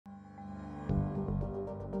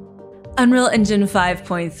Unreal Engine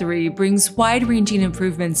 5.3 brings wide-ranging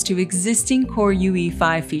improvements to existing core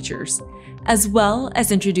UE5 features, as well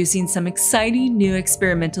as introducing some exciting new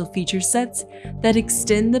experimental feature sets that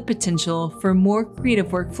extend the potential for more creative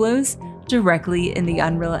workflows directly in the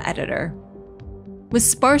Unreal editor. With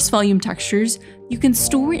sparse volume textures, you can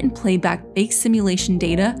store and play back baked simulation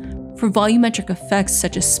data for volumetric effects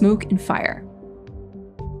such as smoke and fire.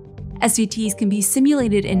 SVTs can be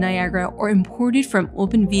simulated in Niagara or imported from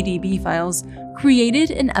OpenVDB files created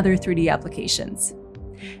in other 3D applications.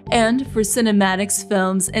 And for cinematics,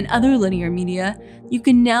 films, and other linear media, you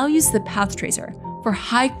can now use the Path Tracer for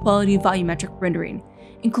high-quality volumetric rendering,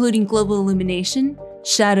 including global illumination,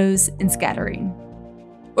 shadows, and scattering.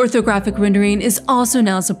 Orthographic rendering is also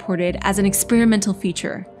now supported as an experimental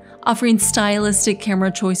feature, offering stylistic camera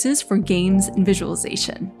choices for games and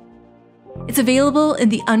visualization. It's available in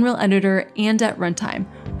the Unreal Editor and at runtime,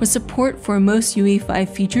 with support for most UE5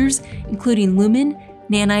 features, including Lumen,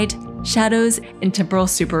 Nanite, Shadows, and Temporal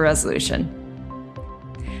Super Resolution.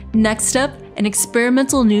 Next up, an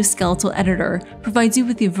experimental new skeletal editor provides you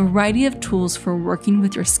with a variety of tools for working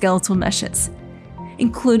with your skeletal meshes,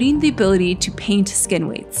 including the ability to paint skin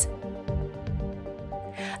weights.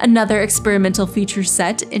 Another experimental feature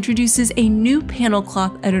set introduces a new panel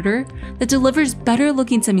cloth editor that delivers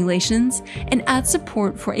better-looking simulations and adds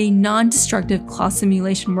support for a non-destructive cloth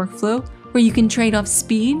simulation workflow where you can trade off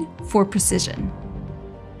speed for precision.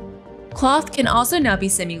 Cloth can also now be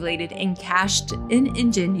simulated and cached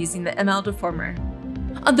in-engine using the ML Deformer.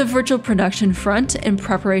 On the virtual production front, in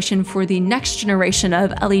preparation for the next generation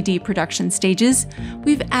of LED production stages,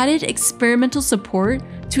 we've added experimental support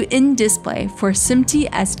to in-display for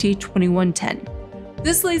SMPTE ST 2110.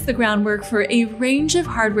 This lays the groundwork for a range of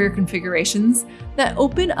hardware configurations that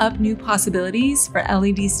open up new possibilities for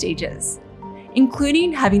LED stages,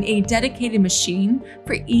 including having a dedicated machine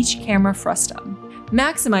for each camera frustum,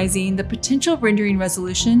 maximizing the potential rendering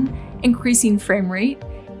resolution, increasing frame rate,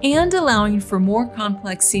 and allowing for more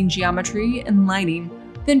complex scene geometry and lighting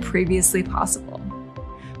than previously possible.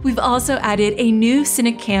 We've also added a new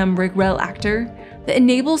CineCam rig rail actor that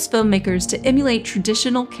enables filmmakers to emulate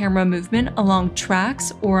traditional camera movement along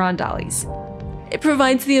tracks or on dollies. It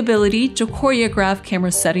provides the ability to choreograph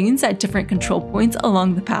camera settings at different control points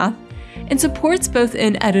along the path and supports both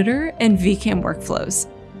in-editor and VCam workflows.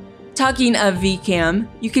 Talking of VCam,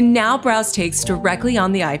 you can now browse takes directly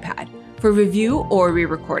on the iPad for review or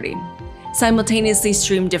re-recording, simultaneously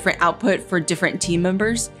stream different output for different team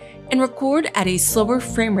members, and record at a slower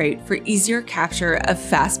frame rate for easier capture of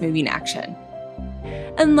fast-moving action.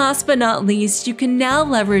 And last but not least, you can now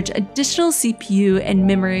leverage additional CPU and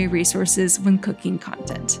memory resources when cooking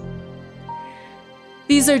content.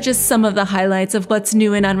 These are just some of the highlights of what's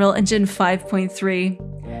new in Unreal Engine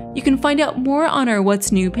 5.3. You can find out more on our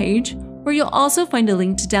What's New page, where you'll also find a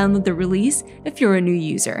link to download the release if you're a new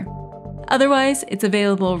user. Otherwise, it's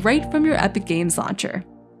available right from your Epic Games launcher.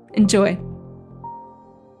 Enjoy!